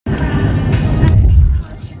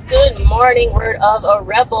morning, word of a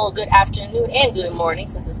rebel, good afternoon, and good morning,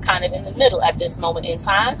 since it's kind of in the middle at this moment in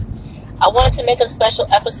time. I wanted to make a special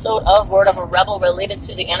episode of Word of a Rebel related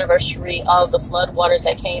to the anniversary of the floodwaters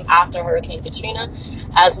that came after Hurricane Katrina,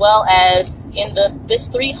 as well as in this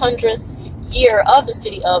 300th year of the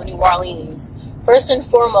city of New Orleans. First and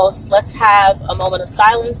foremost, let's have a moment of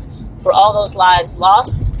silence for all those lives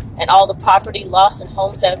lost and all the property lost and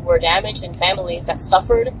homes that were damaged and families that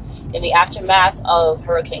suffered in the aftermath of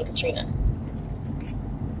Hurricane Katrina.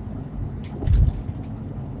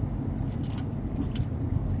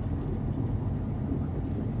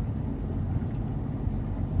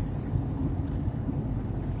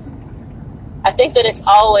 I think that it's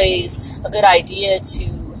always a good idea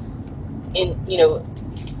to,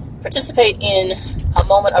 participate in a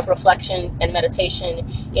moment of reflection and meditation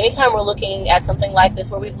anytime we're looking at something like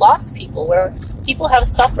this, where we've lost people, where people have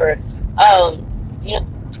suffered.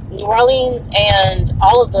 New Orleans and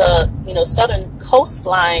all of the southern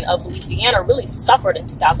coastline of Louisiana really suffered in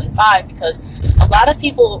 2005 because a lot of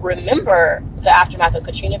people remember the aftermath of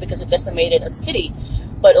Katrina because it decimated a city,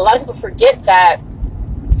 but a lot of people forget that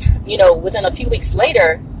within a few weeks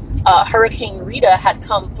later, Hurricane Rita had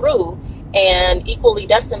come through and equally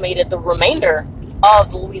decimated the remainder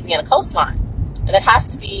of the Louisiana coastline. And that has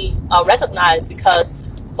to be recognized because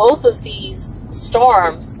both of these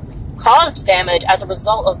storms caused damage as a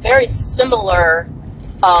result of very similar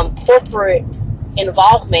corporate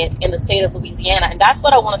involvement in the state of Louisiana. And that's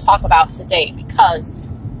what I want to talk about today, because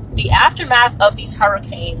the aftermath of these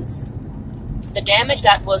hurricanes, the damage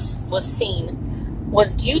that was seen,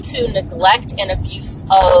 was due to neglect and abuse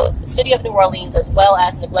of the city of New Orleans, as well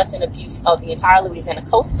as neglect and abuse of the entire Louisiana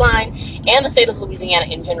coastline and the state of Louisiana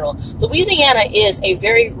in general. Louisiana is a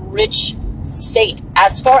very rich state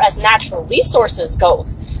as far as natural resources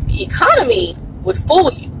goes. The economy would fool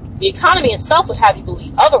you. The economy itself would have you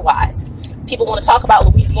believe otherwise. People want to talk about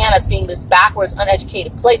Louisiana as being this backwards,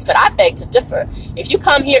 uneducated place, but I beg to differ. If you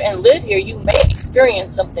come here and live here, you may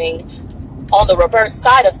experience something on the reverse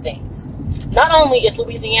side of things. Not only is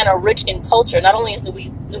Louisiana rich in culture, not only is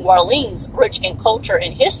New Orleans rich in culture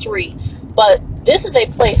and history, but this is a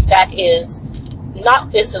place that is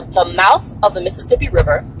the mouth of the Mississippi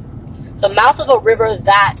River, the mouth of a river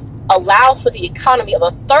that allows for the economy of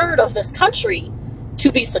a third of this country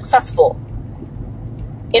to be successful.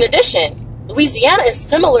 In addition, Louisiana is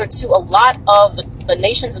similar to a lot of the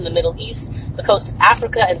nations in the Middle East, the coast of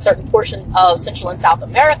Africa, and certain portions of Central and South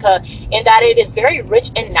America, in that it is very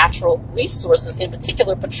rich in natural resources, in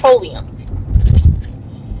particular petroleum.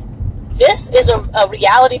 This is a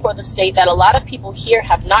reality for the state that a lot of people here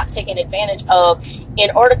have not taken advantage of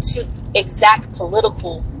in order to exact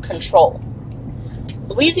political control.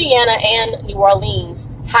 Louisiana and New Orleans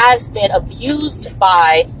has been abused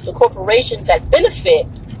by the corporations that benefit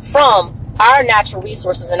from our natural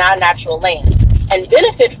resources and our natural land, and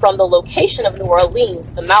benefit from the location of New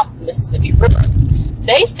Orleans, the mouth of the Mississippi River.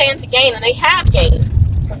 They stand to gain, and they have gained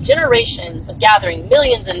from generations of gathering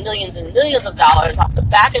millions and millions and millions of dollars off the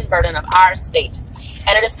back and burden of our state.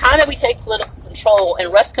 And it is time that we take political control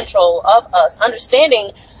and wrest control of us,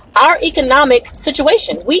 understanding our economic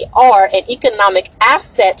situation. We are an economic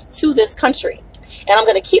asset to this country. And I'm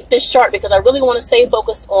going to keep this short because I really want to stay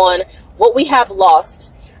focused on what we have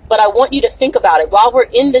lost. But I want you to think about it while we're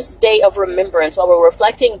in this day of remembrance, while we're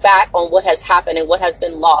reflecting back on what has happened and what has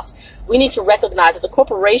been lost. We need to recognize that the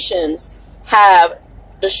corporations have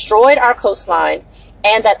destroyed our coastline,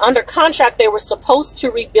 and that under contract they were supposed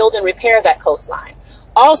to rebuild and repair that coastline.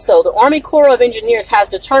 Also, the Army Corps of Engineers has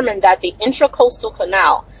determined that the Intracoastal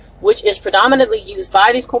Canal, which is predominantly used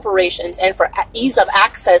by these corporations and for ease of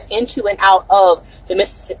access into and out of the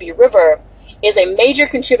Mississippi River, is a major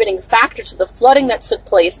contributing factor to the flooding that took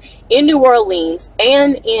place in New Orleans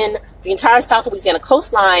and in the entire South Louisiana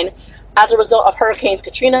coastline as a result of Hurricanes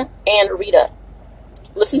Katrina and Rita.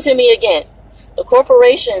 Listen to me again. The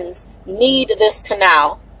corporations need this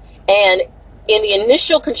canal, and in the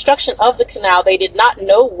initial construction of the canal, they did not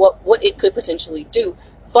know what it could potentially do.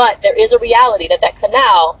 But there is a reality that that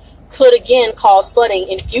canal could again cause flooding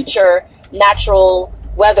in future natural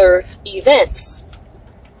weather events.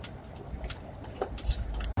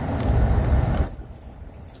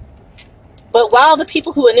 But while the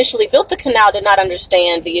people who initially built the canal did not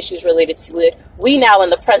understand the issues related to it, we now in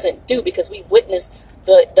the present do, because we've witnessed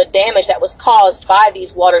the damage that was caused by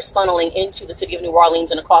these waters funneling into the city of New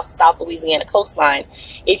Orleans and across the South Louisiana coastline.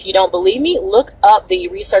 If you don't believe me, look up the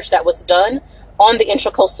research that was done on the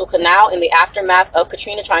Intracoastal Canal in the aftermath of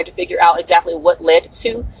Katrina, trying to figure out exactly what led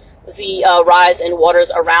to the rise in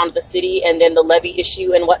waters around the city, and then the levee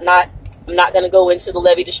issue and whatnot. I'm not going to go into the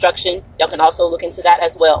levee destruction. Y'all can also look into that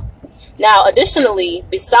as well. Now, additionally,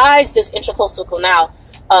 besides this intracoastal canal,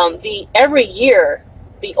 every year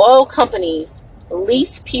the oil companies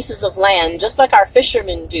lease pieces of land, just like our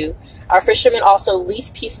fishermen do. Our fishermen also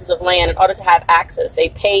lease pieces of land in order to have access. They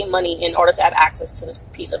pay money in order to have access to this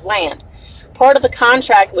piece of land. Part of the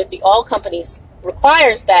contract with the oil companies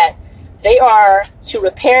requires that they are to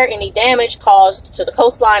repair any damage caused to the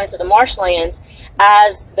coastline and to the marshlands,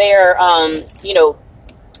 as their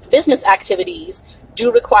business activities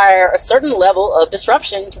do require a certain level of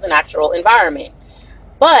disruption to the natural environment.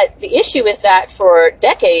 But the issue is that for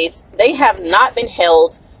decades, they have not been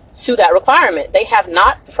held to that requirement. They have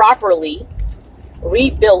not properly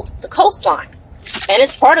rebuilt the coastline. And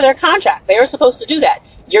it's part of their contract. They are supposed to do that.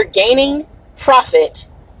 You're gaining profit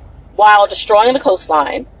while destroying the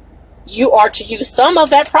coastline. You are to use some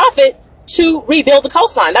of that profit to rebuild the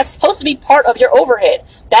coastline. That's supposed to be part of your overhead.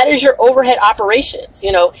 That is your overhead operations.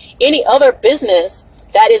 Any other business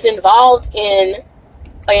that is involved in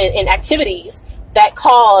activities that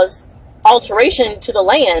cause alteration to the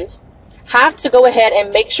land have to go ahead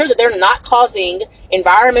and make sure that they're not causing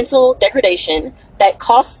environmental degradation that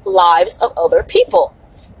costs lives of other people.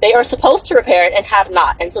 They are supposed to repair it and have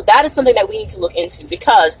not. And so that is something that we need to look into,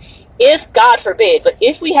 because if, God forbid, but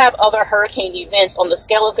if we have other hurricane events on the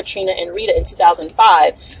scale of Katrina and Rita in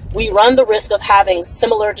 2005, we run the risk of having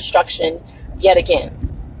similar destruction yet again.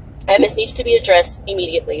 And this needs to be addressed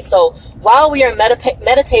immediately. So while we are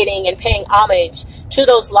meditating and paying homage to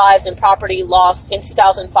those lives and property lost in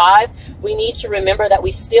 2005, we need to remember that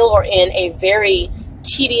we still are in a very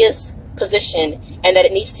tedious position and that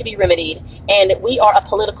it needs to be remedied. And we are a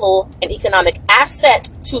political and economic asset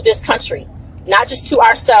to this country, not just to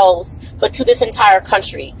ourselves, but to this entire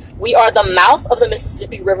country. We are the mouth of the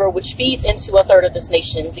Mississippi River, which feeds into a third of this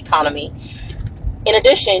nation's economy. In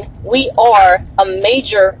addition, we are a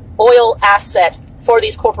major oil asset for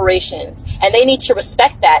these corporations, and they need to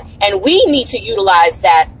respect that, and we need to utilize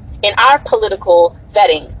that in our political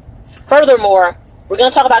vetting. Furthermore, we're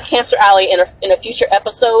going to talk about Cancer Alley in a future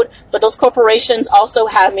episode, but those corporations also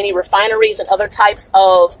have many refineries and other types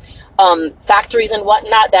of factories and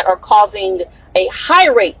whatnot that are causing a high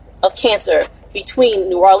rate of cancer between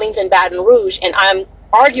New Orleans and Baton Rouge, and I'm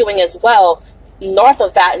arguing as well north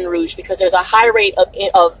of Baton Rouge, because there's a high rate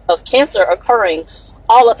of cancer occurring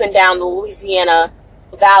all up and down the Louisiana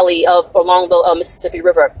Valley along the Mississippi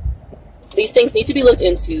River. These things need to be looked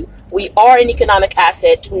into. We are an economic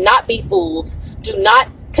asset. Do not be fooled. Do not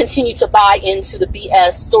continue to buy into the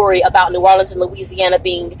BS story about New Orleans and Louisiana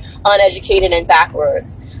being uneducated and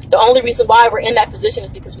backwards. The only reason why we're in that position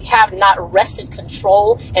is because we have not wrested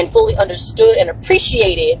control and fully understood and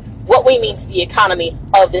appreciated what we mean to the economy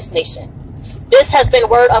of this nation. This has been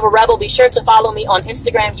Word of a Rebel. Be sure to follow me on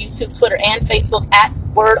Instagram, YouTube, Twitter, and Facebook at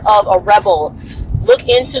Word of a Rebel. Look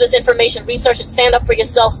into this information, research it, stand up for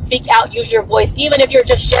yourself, speak out, use your voice, even if you're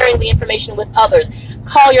just sharing the information with others.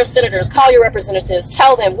 Call your senators, call your representatives,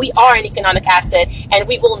 tell them we are an economic asset and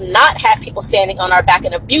we will not have people standing on our back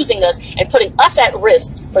and abusing us and putting us at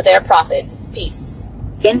risk for their profit. Peace.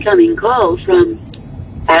 Incoming call from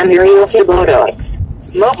Amario Fibodox.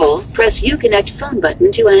 Mobile, press Uconnect phone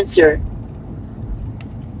button to answer.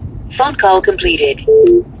 Phone call completed.